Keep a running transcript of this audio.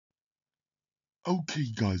Okay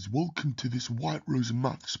guys, welcome to this White Rose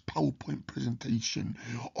Maths PowerPoint presentation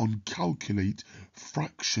on calculate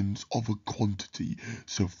fractions of a quantity,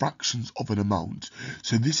 so fractions of an amount.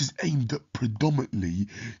 So this is aimed at predominantly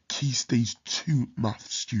Key Stage 2 math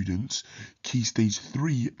students, Key Stage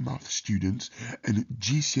 3 math students, and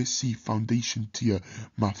GCSE Foundation Tier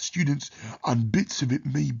math students, and bits of it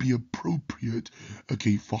may be appropriate,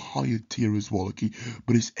 okay, for higher tier as well, okay,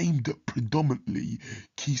 but it's aimed at predominantly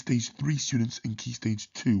Key Stage 3 students and Key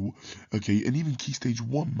Stage 2, okay, and even Key Stage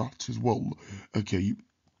 1 maths as well, okay,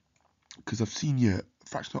 because I've seen, yeah,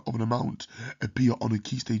 fraction of an amount appear on a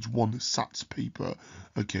Key Stage 1 SATs paper,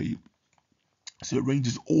 okay, so it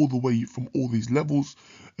ranges all the way from all these levels,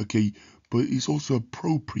 okay, but it's also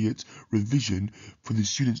appropriate revision for the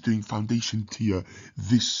students doing foundation tier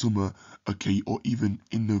this summer, okay, or even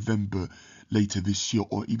in November later this year,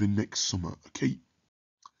 or even next summer, okay.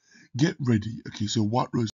 Get ready. Okay, so White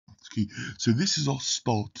Rose. Okay, so this is our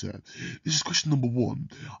starter. This is question number 1.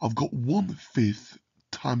 I've got 1/5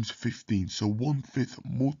 times 15, so 1/5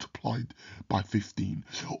 multiplied by 15.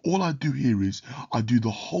 All I do here is I do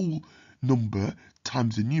the whole number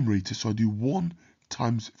times the numerator, so I do 1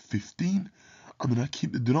 times 15, and then I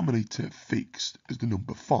keep the denominator fixed as the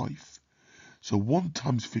number 5. So 1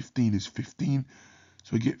 times 15 is 15,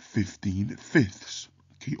 so I get 15 fifths,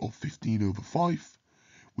 okay, or 15 over 5,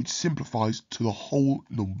 which simplifies to the whole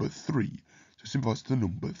number 3. So simplifies to the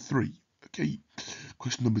number 3. Okay.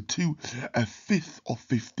 Question number 2, a fifth of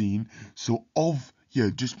 15. So of, yeah,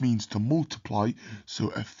 just means to multiply. So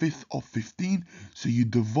a fifth of 15. So you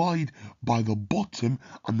divide by the bottom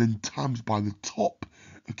and then times by the top.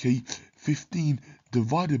 Okay. 15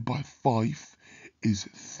 divided by 5 is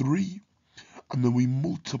 3. And then we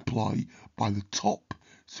multiply by the top.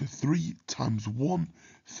 So 3 times 1,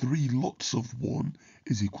 3 lots of 1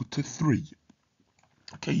 is equal to 3.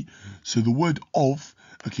 Okay, so the word of,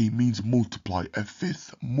 okay, means multiply. A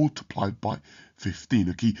fifth multiplied by 15.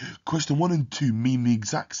 Okay, question 1 and 2 mean the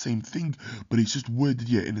exact same thing, but it's just worded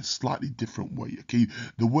here in a slightly different way. Okay,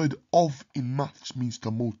 the word of in maths means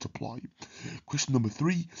to multiply. Question number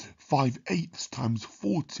 3, 5/8 times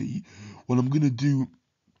 40. Well, I'm going to do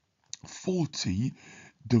 40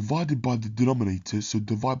 divided by the denominator, so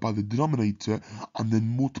divide by the denominator and then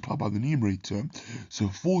multiply by the numerator. So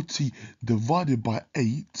 40 divided by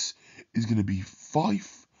 8 is going to be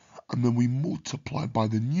 5, and then we multiply by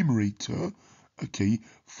the numerator, okay,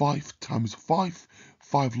 5 times 5,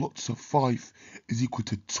 5 lots of 5 is equal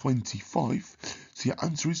to 25, so your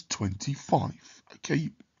answer is 25,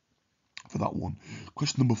 okay, for that one.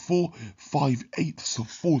 Question number 4, 5/8 of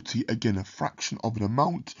 40, again a fraction of an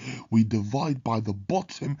amount. We divide by the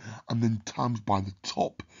bottom and then times by the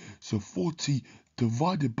top. So 40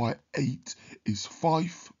 divided by 8 is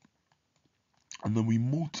 5. And then we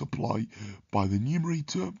multiply by the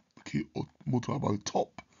numerator, okay, or multiply by the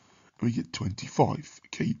top, we get 25.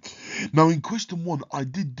 Okay, now in question 1 I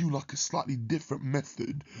did do like a slightly different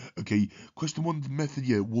method. Okay, question 1's method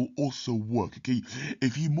here will also work. Okay,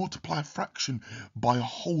 if you multiply a fraction by a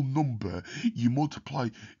whole number, you multiply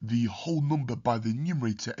the whole number by the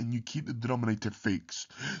numerator and you keep the denominator fixed.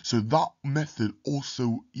 So that method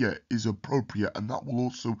also, yeah, is appropriate, and that will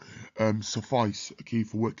also suffice, okay,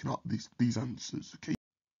 for working out these answers. Okay,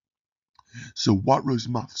 so White Rose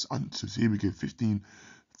Maths answers, here we go. 15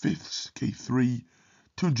 fifths, okay, 3,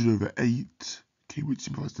 200 over 8, okay, which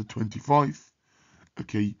simplifies to 25,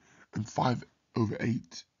 okay, and 5 over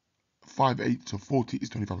 8, 5/8 of 40 is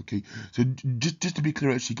 25, okay. So just to be clear,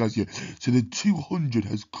 actually, guys, yeah, so the 200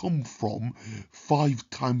 has come from 5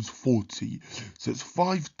 times 40, so it's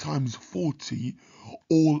 5 times 40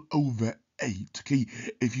 all over 8, okay.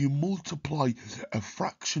 If you multiply a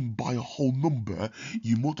fraction by a whole number,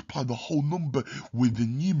 you multiply the whole number with the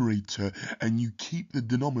numerator and you keep the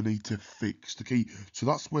denominator fixed, okay. So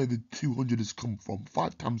that's where the 200 has come from.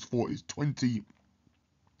 5 times 4 is 20,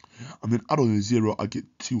 and then add on a 0, I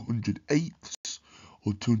get 208,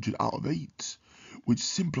 or 200 out of 8, which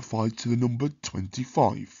simplifies to the number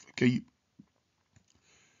 25, okay,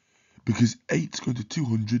 because 8 is going to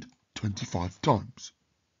 200 25 times.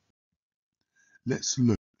 Let's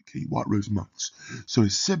look. Okay, White Rose Maths. So a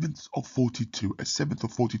seventh of 42, a seventh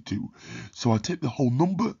of 42. So I take the whole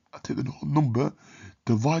number,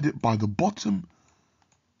 divide it by the bottom.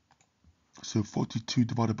 So 42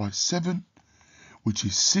 divided by 7, which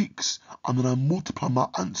is 6, and then I multiply my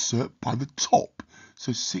answer by the top.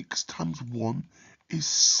 So 6 times 1 is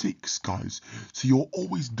 6, guys. So you're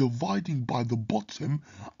always dividing by the bottom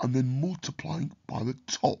and then multiplying by the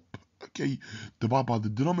top. Okay, divide by the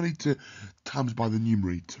denominator times by the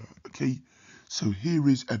numerator. Okay, So here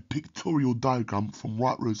is a pictorial diagram from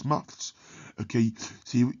White Rose Maths. Okay,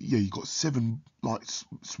 so you got 7 like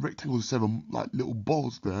rectangles, 7 like little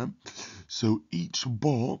bars there. So each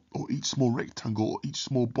bar or each small rectangle or each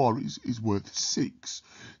small bar is worth 6.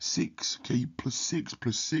 6, okay, plus 6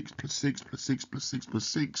 plus 6 plus 6 plus 6 plus 6 plus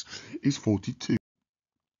 6 is 42.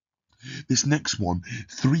 This next one,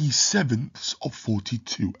 3/7 of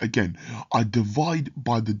 42. Again, I divide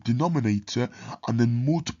by the denominator and then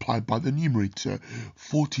multiply by the numerator.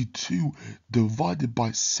 42 divided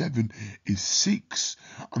by 7 is 6.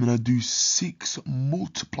 And then I do 6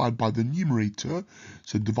 multiplied by the numerator.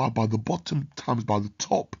 So divide by the bottom times by the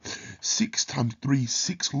top. 6 times 3,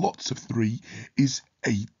 6 lots of 3 is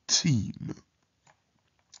 18.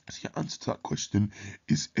 So your answer to that question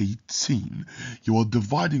is 18. You are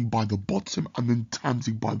dividing by the bottom and then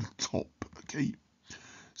timesing by the top. Okay.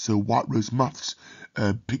 So White Rose Maths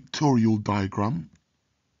pictorial diagram.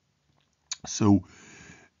 So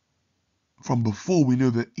from before we know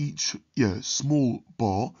that each small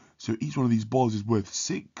bar. So each one of these bars is worth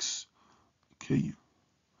 6. Okay.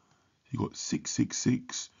 You got 6, 6,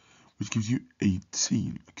 6, which gives you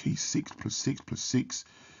 18. Okay. 6 plus 6 plus 6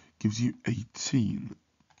 gives you 18.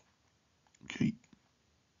 Okay,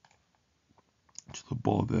 so the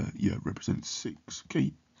bar there, represents 6.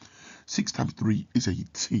 Okay, 6 times 3 is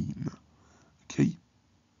 18. Okay,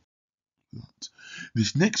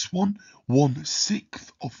 this next one,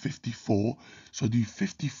 1/6 of 54. So I do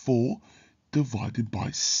 54 divided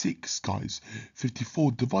by 6, guys.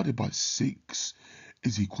 54 divided by 6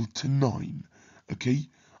 is equal to 9. Okay,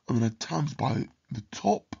 and then I times by the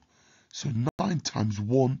top. So 9 times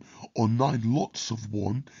 1, or 9 lots of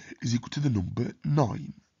 1, is equal to the number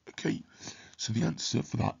 9. Okay, so the answer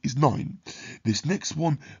for that is 9. This next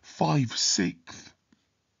one, 5/6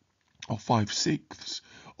 or 5/6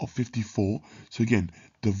 of 54. So again,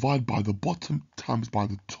 divide by the bottom times by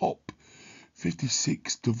the top.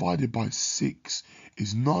 56 divided by 6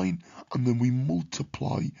 is 9, and then we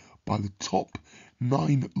multiply by the top.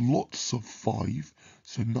 9 lots of 5,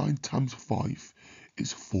 so 9 times 5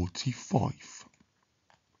 is 45.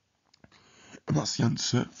 And that's the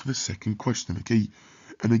answer for the second question, okay?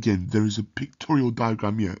 And again, there is a pictorial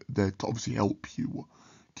diagram here there to obviously help you.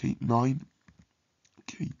 Okay, 9.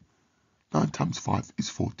 Okay, 9 times 5 is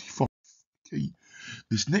 45. Okay,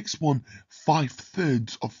 this next one,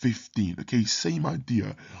 5/3 of 15. Okay, same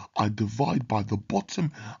idea. I divide by the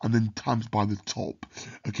bottom and then times by the top.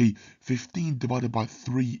 Okay, 15 divided by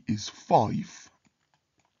 3 is 5.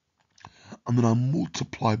 And then I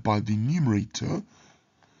multiply by the numerator.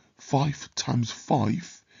 5 times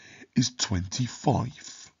 5 is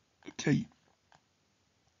 25. Okay,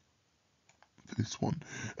 for this one.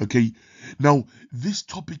 Okay, now this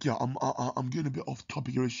topic here, I'm getting a bit off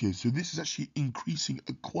topic here. So this is actually increasing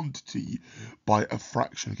a quantity by a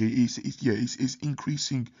fraction. Okay, it's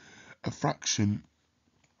increasing a fraction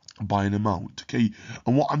by an amount. Okay,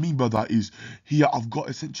 and what I mean by that is here I've got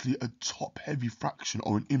essentially a top heavy fraction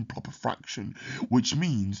or an improper fraction, which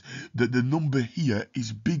means that the number here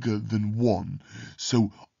is bigger than 1.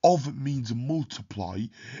 So of means multiply.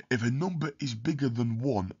 If a number is bigger than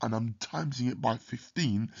 1 and I'm timesing it by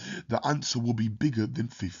 15, the answer will be bigger than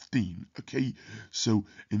 15. Okay, so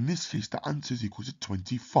in this case the answer is equal to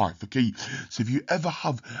 25. Okay, so if you ever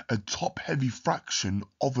have a top heavy fraction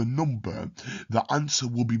of a number, the answer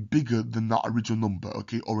will be bigger than that original number.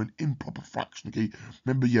 Okay, or an improper fraction. Okay,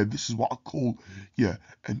 remember, this is what I call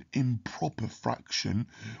an improper fraction,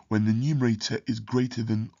 when the numerator is greater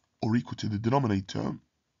than or equal to the denominator.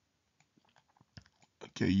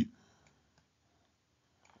 Okay,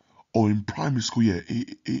 or in primary school,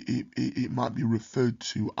 it might be referred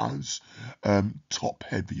to as top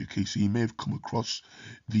heavy. Okay, so you may have come across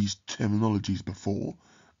these terminologies before.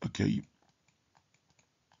 Okay,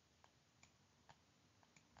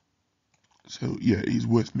 so it is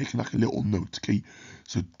worth making like a little note. Okay,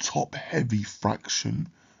 so top heavy fraction.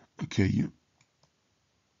 Okay,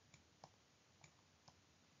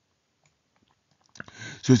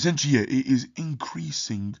 so essentially, it is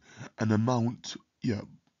increasing an amount,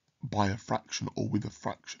 by a fraction or with a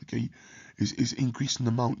fraction. Okay, is increasing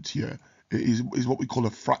the amount here. It is what we call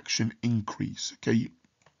a fraction increase. Okay,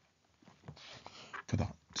 for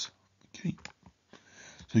that. Okay,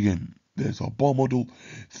 so again, there's our bar model.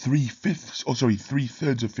 3/5,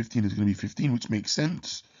 3/3 of 15 is going to be 15, which makes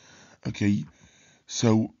sense. Okay,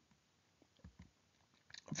 so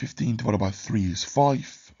 15 divided by 3 is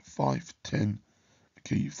 5. 5, 10.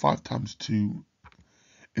 Okay, 5 times 2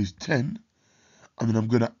 is 10. And then I'm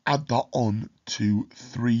going to add that on to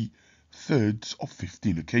 3 thirds of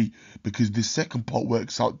 15, okay? Because the second part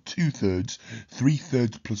works out 2/3.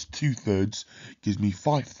 3/3 plus 2/3 gives me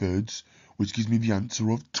 5/3, which gives me the answer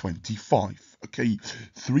of 25, okay?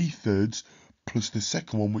 3/3 plus the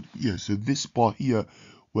second one, which, yeah, so this part here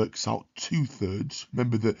works out 2/3.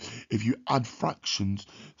 Remember that if you add fractions,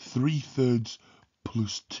 3/3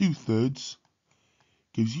 plus 2/3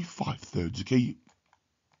 gives you 5/3, okay?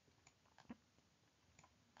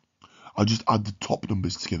 I'll just add the top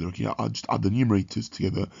numbers together, okay? I'll just add the numerators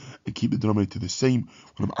together and keep the denominator the same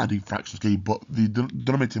when I'm adding fractions, okay? But the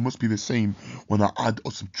denominator must be the same when I add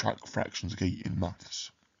or subtract fractions, okay, in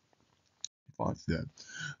maths. 5 there.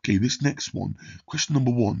 Okay, this next one, question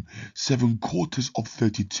number 1, 7/4 of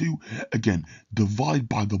 32. Again, divide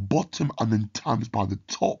by the bottom and then times by the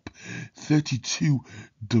top. 32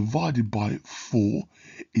 divided by 4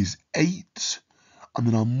 is 8. And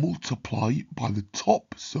then I multiply by the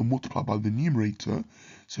top, so multiply by the numerator.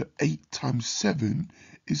 So 8 times 7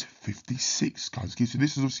 is 56, guys. Okay, so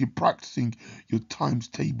this is obviously practicing your times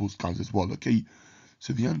tables, guys, as well. Okay,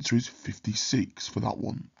 so the answer is 56 for that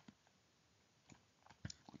one.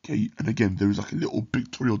 Okay, and again, there is like a little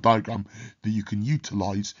pictorial diagram that you can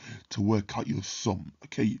utilize to work out your sum.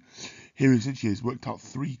 Okay, here essentially is worked out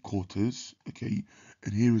 3/4. Okay,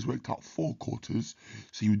 and here is worked out 4/4.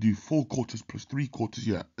 So you would do 4/4 plus 3/4,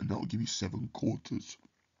 yeah, and that will give you 7/4.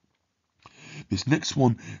 This next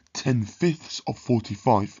one, 10/5 of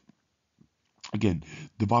 45. Again,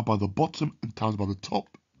 divide by the bottom and times by the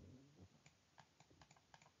top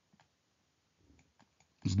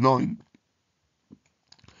is 9.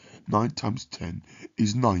 9 times 10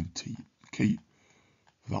 is 90. Okay,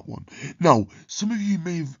 that one. Now, some of you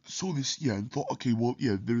may have saw this here and thought, okay, well,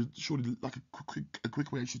 yeah, there's surely like a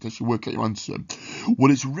quick way to actually work out your answer.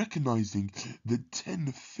 Well, it's recognizing that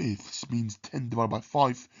 10/5 means 10 divided by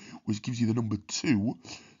 5, which gives you the number 2.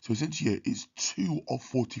 So essentially, it's 2 of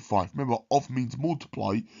 45. Remember, of means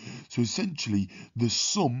multiply. So essentially, the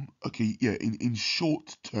sum, okay, yeah, in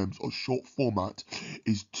short terms or short format,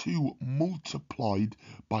 is 2 multiplied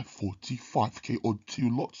by 45, okay, or 2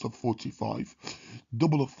 lots of 45.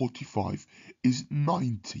 Double of 45 is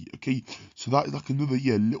 90, okay? So that is like another,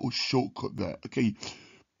 yeah, little shortcut there, okay?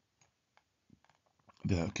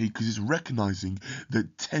 There, okay, because it's recognizing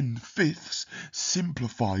that 10/5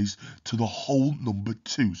 simplifies to the whole number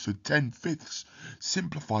 2. So 10/5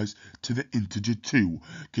 simplifies to the integer 2.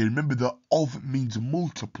 Okay, remember that of means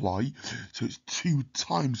multiply, so it's 2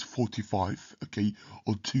 times 45, okay,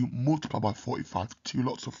 or 2 multiplied by 45. 2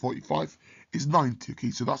 lots of 45 is 90, okay,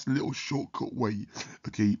 so that's a little shortcut way,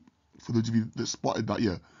 okay, for those of you that spotted that,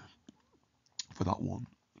 yeah, for that one,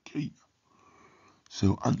 okay.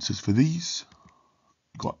 So answers for these.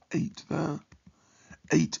 Got 8 there.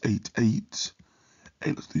 8, 8, 8.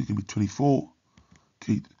 8 plus 3 is going to be 24.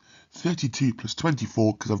 Okay, 32 plus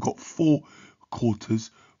 24, because I've got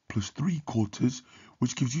 4/4 plus 3/4,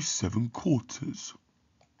 which gives you 7/4.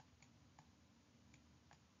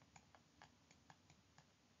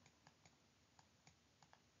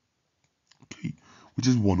 Okay, which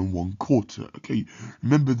is 1 1/4. Okay,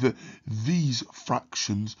 remember that these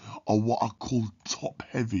fractions are what are called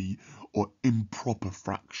top-heavy or improper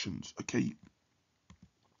fractions. Okay,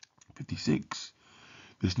 56.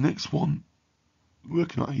 This next one,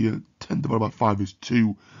 working out here, 10 divided by 5 is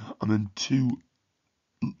 2, and then 2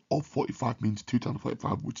 of 45 means 2 times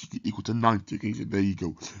 45, which is equal to 90. Okay, so there you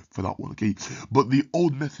go for that one. Okay, but the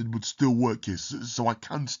old method would still work here, so I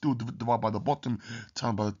can still divide by the bottom,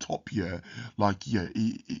 times by the top here. Like, yeah,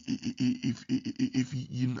 if you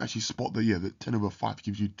didn't actually spot that, yeah, that 10 over 5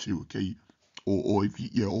 gives you 2. Okay. Or if you,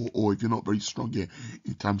 yeah, or if you're not very strong here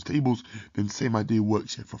in times tables, then same idea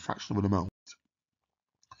works here for fraction of an amount.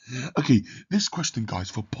 Okay, this question,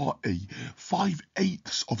 guys, for part A,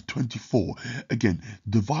 5/8 of 24. Again,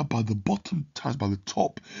 divide by the bottom times by the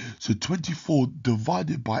top. So 24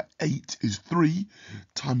 divided by 8 is 3,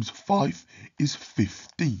 times 5 is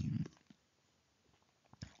 15.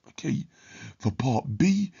 Okay, for part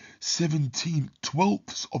B,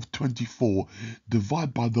 17/12 of 24.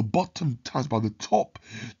 Divide by the bottom times by the top.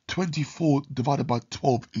 24 divided by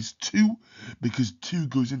 12 is 2, because 2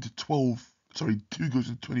 goes into 12. Sorry, 2 goes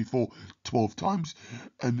into 24 12 times,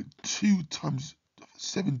 and 2 times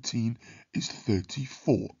 17 is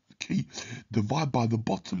 34. Okay, divide by the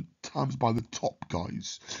bottom times by the top,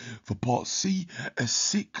 guys. For part C,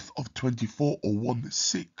 1/6 of 24, or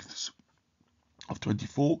 1/6 of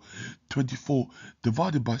 24. 24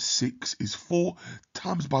 divided by 6 is 4,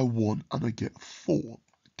 times by 1, and I get 4.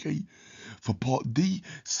 Okay, For part D,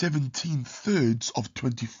 17/3 of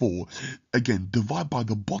 24. Again, divide by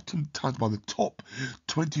the bottom times by the top.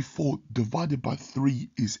 24 divided by 3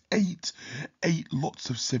 is 8. 8 lots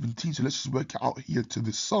of 17. So let's just work it out here to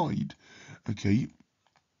the side. Okay.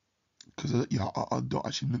 Because I don't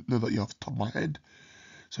actually know that you have the top of my head.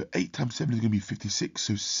 So 8 times 7 is going to be 56.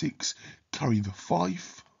 So 6 carry the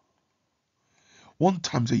 5. 1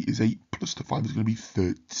 times 8 is 8, plus the 5 is going to be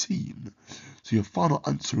 13. So your final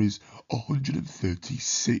answer is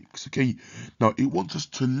 136. Okay, now it wants us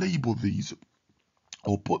to label these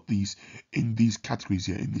or put these in these categories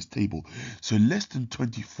here in this table. So less than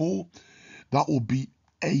 24, that will be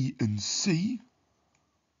A and C.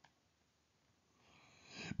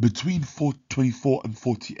 Between 24 and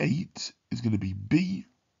 48 is going to be B.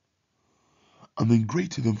 And then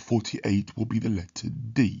greater than 48 will be the letter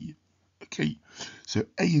D. Okay, so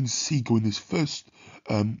A and C go in this first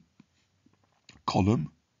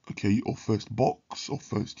column, okay, or first box, or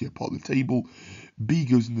first part of the table. B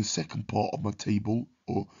goes in the second part of my table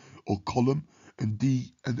or column, and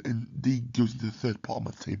D goes into the third part of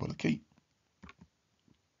my table. Okay,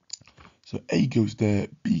 so A goes there,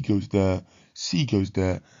 B goes there, C goes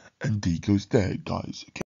there, and D goes there, guys.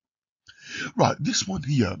 Okay. Right, this one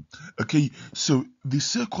here, okay, so the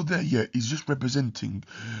circle there, yeah, is just representing,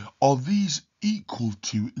 are these equal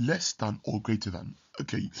to, less than, or greater than?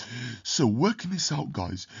 Okay, so working this out,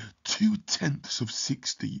 guys, 2/10 of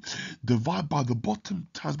 60, divide by the bottom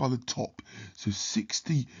times by the top, so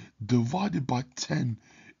 60 divided by 10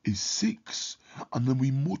 is 6, and then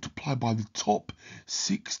we multiply by the top.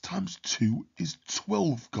 6 times 2 is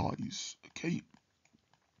 12, guys, okay?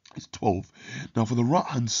 It's 12. Now for the right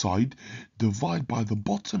hand side, divide by the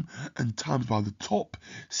bottom and times by the top.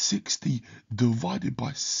 60 divided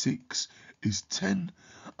by 6 is 10,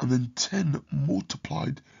 and then 10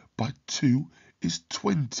 multiplied by 2 is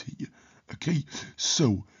 20. Okay,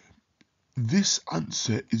 so this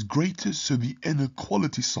answer is greater, so the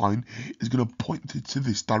inequality sign is going to point it to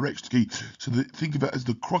this direction. Okay, so think of it as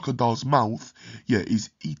the crocodile's mouth, yeah, is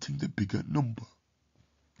eating the bigger number.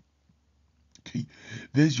 Okay,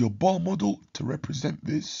 there's your bar model to represent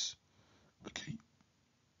this. Okay,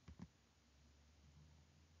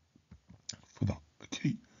 for that.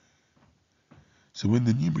 Okay, so when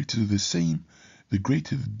the numerators are the same, the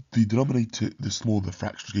greater the denominator, the smaller the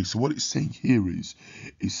fraction. Okay, so what it's saying here is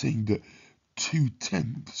saying that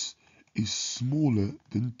 2/10 is smaller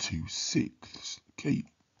than 2/6. Okay,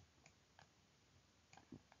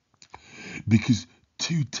 because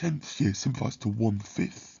 2/10 here simplifies to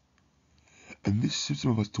 1/5. And this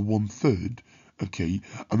simplifies to 1/3, okay,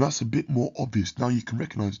 and that's a bit more obvious. Now you can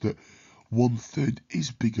recognize that 1/3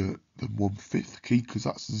 is bigger than 1/5, okay, because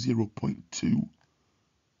that's 0.2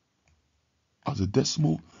 as a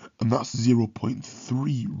decimal, and that's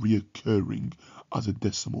 0.3 reoccurring as a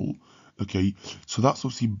decimal, okay. So that's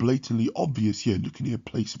obviously blatantly obvious here, looking at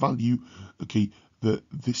place value, okay, that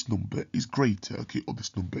this number is greater, okay, or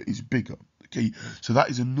this number is bigger. Okay, so that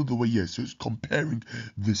is another way, yeah, so it's comparing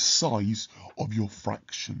the size of your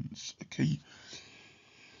fractions, okay.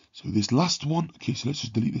 So this last one, okay, so let's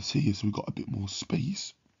just delete this here so we've got a bit more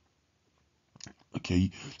space.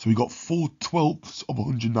 Okay, so we got 4/12 of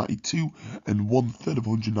 192 and 1/3 of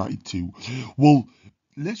 192. Well,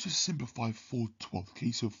 let's just simplify 4/12,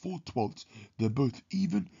 okay, so 4/12, they're both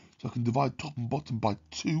even, so I can divide top and bottom by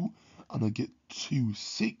 2, and I get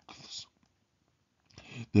 2/6.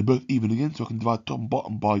 They're both even again, so I can divide top and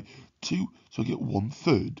bottom by 2, so I get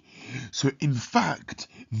 1/3. So in fact,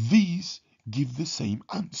 these give the same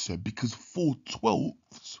answer because 4/12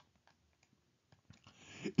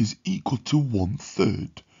 is equal to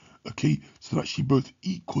 1/3. Okay, so they're actually both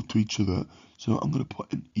equal to each other. So I'm going to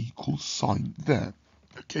put an equal sign there.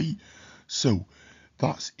 Okay, so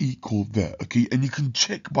that's equal there, okay, and you can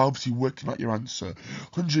check by obviously working out your answer.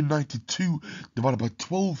 192 divided by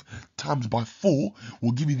 12 times by 4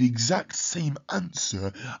 will give you the exact same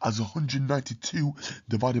answer as 192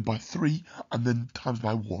 divided by 3 and then times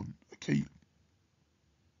by 1, okay.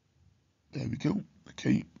 There we go,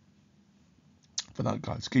 okay, for that,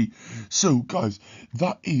 guys. Okay, so guys,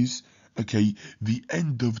 that is, okay, the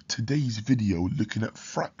end of today's video looking at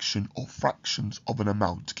fraction or fractions of an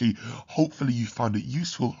amount. Okay, hopefully you found it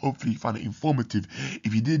useful, hopefully you found it informative.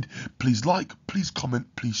 If you did, please like, please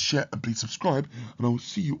comment, please share, and please subscribe, and I will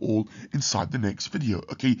see you all inside the next video.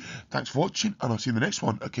 Okay, thanks for watching, and I'll see you in the next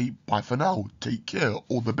one. Okay, bye for now, take care,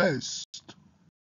 all the best.